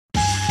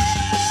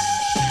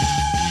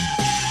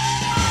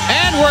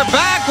we're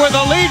back with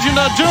the Legion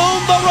of Doom,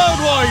 the Road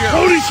Warrior.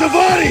 Tony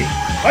Shivani,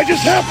 I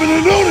just happened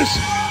to notice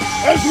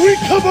as we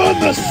come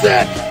on the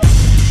set,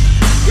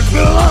 there's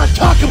been a lot of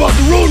talk about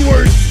the Road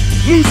Warriors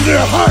losing their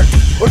heart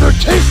or their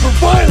taste for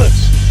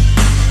violence.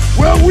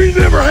 Well, we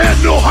never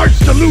had no hearts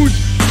to lose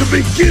to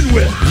begin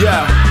with.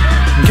 Yeah.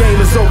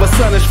 Game is over,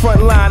 son is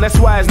frontline, that's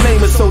why his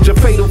name is Soldier.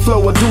 Fatal flow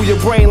will do your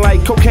brain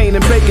like cocaine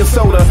and baking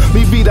soda.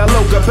 Me Vida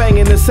Loca,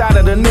 banging inside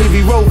of the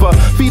Navy Rover.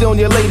 Feet on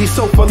your lady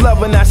sofa,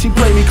 loving now she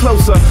play me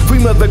closer.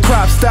 Cream of the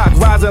crop stock,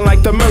 rising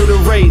like the murder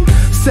rate.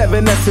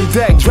 7S in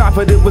deck, drop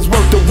it was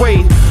worth the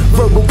wait.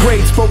 Verbal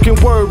grade, spoken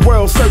word,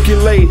 world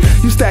circulate.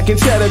 You stacking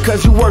cheddar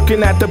cause you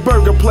working at the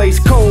burger place.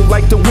 Cold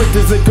like the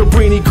winters in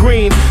Cabrini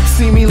Green.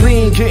 See me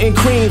lean, getting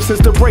cream since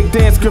the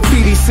breakdance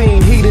graffiti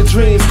scene. Heated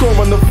dreams, score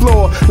on the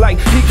floor like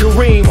he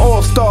Kareem.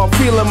 All-star,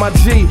 feeling my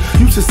G.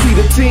 You should see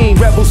the team.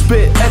 Rebel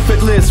spit,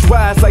 effortless,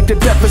 rise like the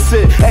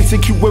deficit.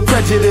 Execute with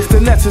prejudice, the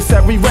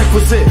necessary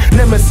requisite.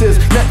 Nemesis,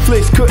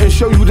 Netflix couldn't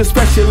show you the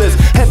specialist.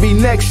 Heavy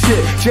neck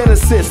shit,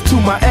 Genesis to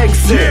my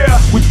exit.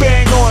 Yeah, we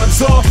bang on them,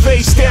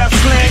 Czarface style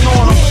slang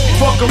on them.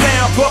 Fuck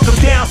around, buck them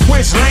down,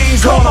 switch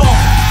lanes on them.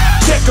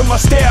 Checkin' my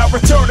style,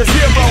 return to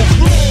zero.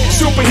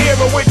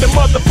 Superhero with the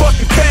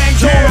motherfucking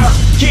fangs on them.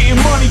 Getting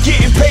money,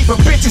 getting paper,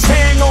 bitches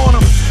hang on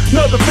them.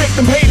 Another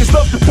victim, haters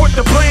love to put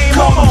the blame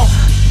on them.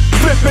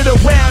 Flip it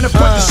around and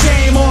put the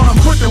shame on them.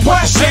 Put the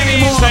what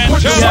shame on them,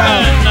 put the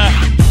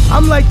shame.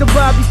 I'm like the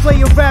Bobby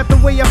player rap, the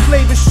way I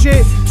play the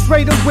shit.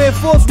 Straight up with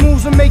false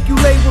moves and make you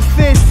lay with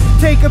fish.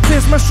 Take a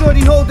piss, my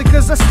shorty hold it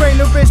cause I sprain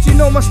the wrist. You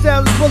know my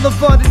style is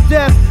boulevard of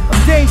death.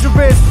 I'm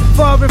dangerous,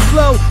 far and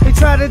flow. They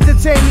try to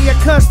detain me at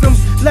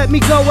customs. Let me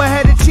go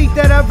ahead and cheat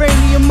that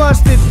Iranian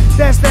mustard.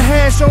 That's the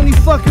hash, only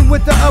fucking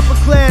with the upper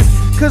class.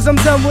 Cause I'm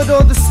done with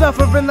all the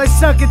suffering like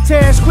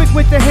succotash. Quick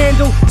with the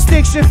handle,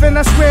 stick shift and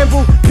I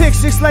scramble. Pick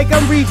six like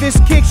I'm Revis,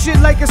 kick shit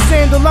like a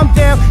sandal. I'm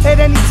down at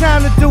any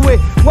time to do it,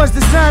 was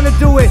designed to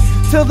do it.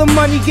 Till the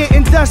money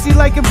getting dusty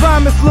like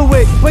embalming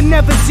fluid. But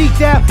never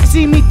seeked out,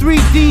 see me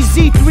 3D,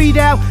 Z3'd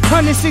out.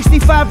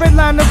 165 red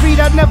line to read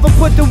out, never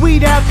put the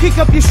weed out. Kick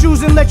up your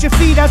shoes and let your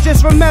feet out.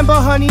 Just remember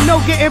honey,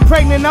 no getting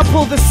pregnant, I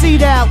pull the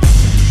seat out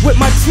with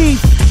my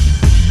teeth.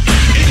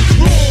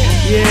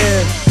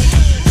 Yeah,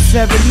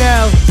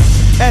 7L,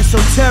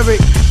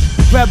 esoteric,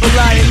 rebel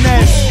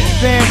INS,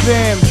 bam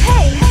bam.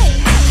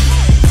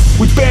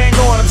 We bang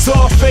on them,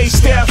 Czarface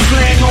style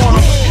slang on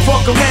them.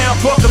 Fuck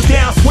around, buck them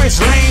down, switch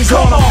lanes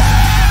on them.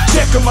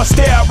 Checkin' my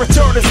style,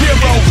 return to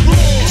zero.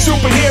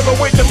 Superhero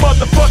with the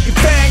motherfucking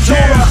fangs on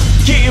them.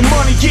 Getting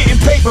money, getting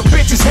paper,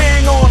 bitches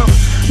hang on them.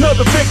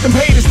 Another victim,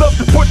 haters love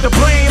to put the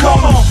blame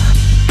on them.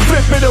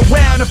 Flip it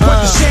around and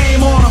put the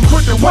shame on them.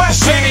 Put the what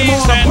shame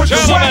on them, put the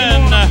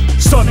shame on them.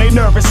 Sunday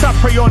nervous, I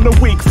pray on the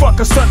week. Fuck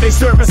a Sunday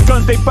service,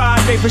 guns they buy,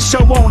 they for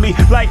show only.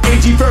 Like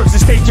AG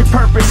verses, state your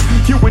purpose.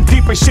 You in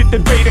deeper shit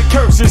than beta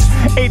curses.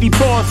 80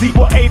 bars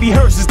equal 80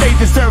 hearses, they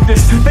deserve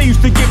this. They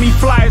used to give me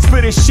flyers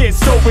for this shit,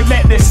 so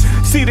relentless.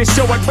 See the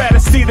show, I'd rather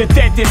see the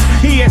dentist.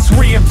 He has to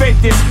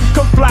reinvent this.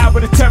 Come fly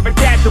with a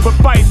pterodactyl, but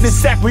fighting this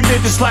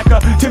sacrilegious like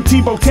a Tim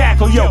Tebow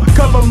tackle. Yo,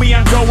 cover me,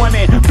 I'm going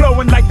in.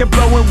 Blowing like the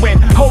blowing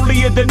wind.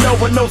 Holier than no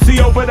one, no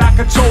CO, but I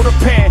control the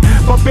pen.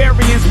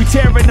 Barbarians, we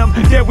tearing them,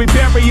 then we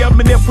bury them.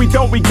 And if we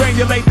don't, we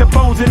granulate the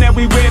bones and then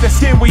we wear the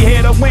skin. We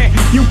here to win.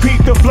 You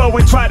peep the flow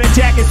and try to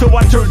jack it, so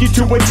I turn you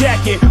to a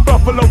jacket.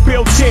 Buffalo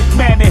Bill chick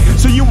manning,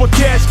 so you a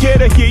cash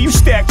getter. Yeah, you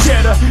stack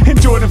cheddar. And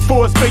Jordan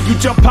 4s make you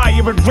jump higher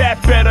and rap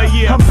better.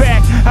 Yeah, I'm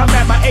back, I'm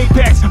at my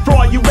apex. For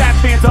all you rap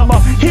fans, I'm a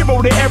hero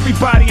to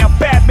everybody. I'm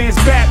Batman's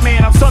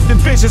Batman. I'm something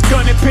vicious,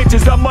 gunning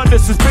pitches. I'm under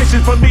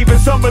suspicion for leaving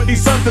some of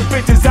these sons of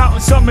bitches out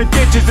in some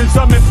ditches and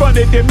some in front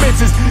of their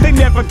misses. They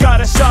never got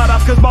a shot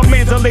off, cause my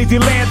man's a lazy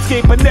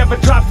landscaper, never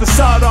drops the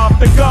sod off.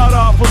 The god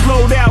off was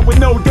low out with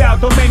no doubt.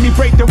 Don't make me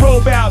break the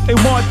robe out. They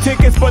want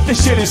tickets, but the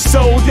shit is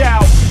sold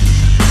out.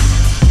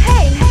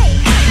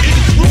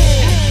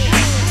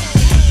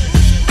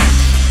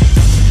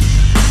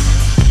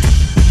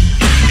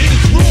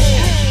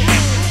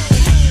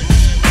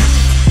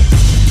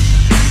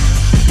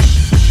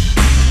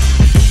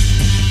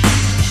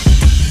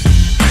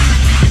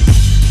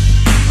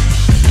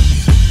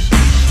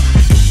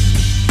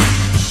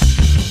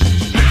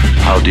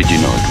 How did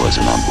you know it was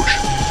an ambush?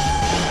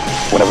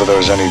 Whenever there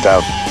is any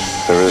doubt,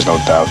 there is no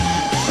doubt.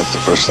 That's the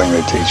first thing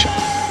they teach you.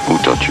 Who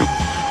taught you?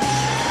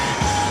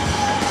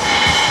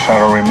 I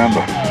don't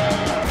remember.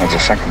 That's the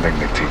second thing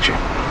they teach you.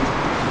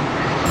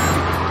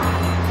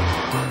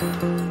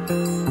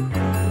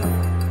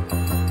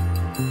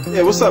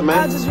 Yeah, what's up, man?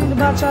 I just read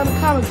about y'all in the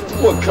comic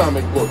book. What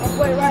comic book?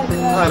 Wait, right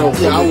there. I don't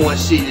Yeah, I believe want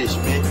to see this,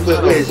 man.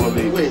 Where's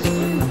Where's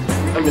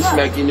I'm gonna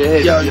smack you in the head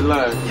if you're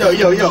lying.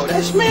 Yo,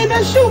 that's you, man.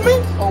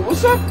 Oh,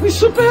 what's up? We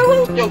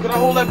superheroes? Yo, can I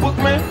hold that book,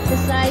 man?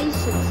 It's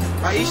Aisha.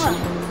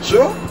 Aisha?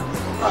 Sure?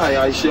 Alright,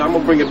 Aisha, I'm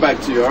gonna bring it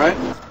back to you, alright?